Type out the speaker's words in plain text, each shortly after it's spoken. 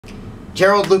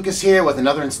Gerald Lucas here with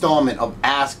another installment of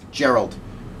Ask Gerald,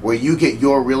 where you get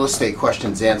your real estate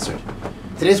questions answered.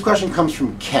 Today's question comes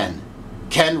from Ken.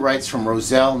 Ken writes from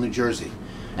Roselle, New Jersey.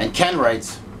 And Ken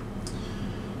writes,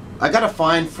 I got a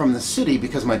fine from the city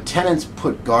because my tenants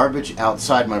put garbage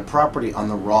outside my property on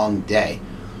the wrong day.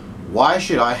 Why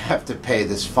should I have to pay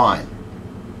this fine?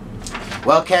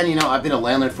 Well, Ken, you know, I've been a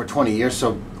landlord for 20 years,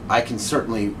 so I can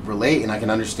certainly relate and I can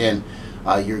understand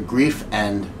your grief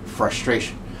and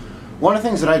frustration. One of the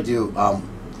things that I do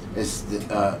is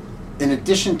that, in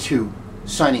addition to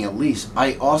signing a lease,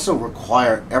 I also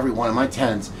require every one of my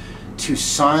tenants to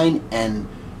sign and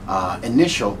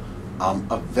initial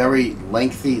a very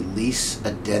lengthy lease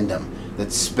addendum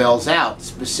that spells out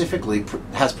specifically,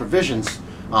 has provisions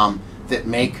that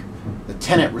make the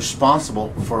tenant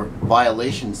responsible for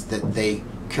violations that they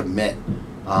commit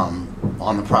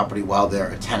on the property while they're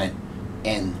a tenant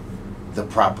in the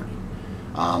property.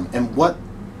 And what,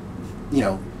 you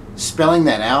know, spelling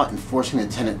that out and forcing the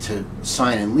tenant to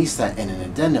sign and lease that in an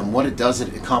addendum, what it does,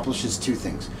 it accomplishes two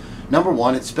things. Number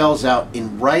one, it spells out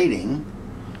in writing,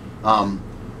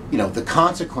 you know, the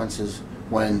consequences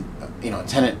when, you know, a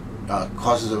tenant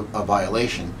causes a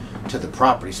violation to the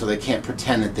property, so they can't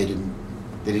pretend that they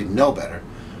didn't know better.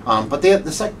 But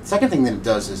the second thing that it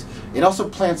does is it also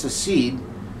plants a seed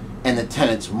in the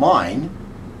tenant's mind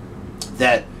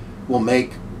that will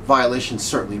make violations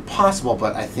certainly possible,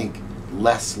 but I think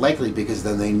less likely, because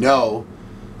then they know,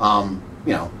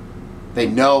 you know, they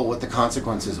know what the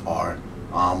consequences are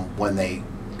when they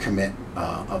commit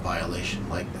a violation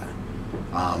like that.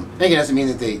 Again, it doesn't mean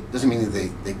that they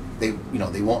you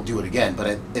know, they won't do it again, but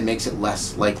it makes it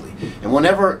less likely. And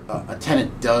whenever a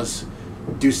tenant does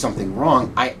do something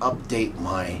wrong, I update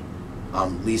my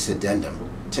lease addendum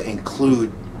to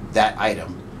include that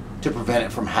item to prevent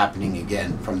it from happening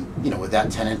again, from, you know, with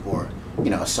that tenant or, you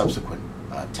know, a subsequent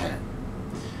tenant.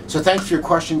 So thanks for your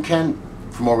question, Ken.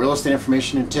 For more real estate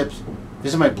information and tips,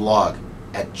 visit my blog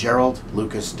at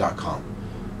geraldlucas.com.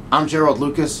 I'm Gerald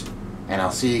Lucas, and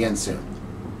I'll see you again soon.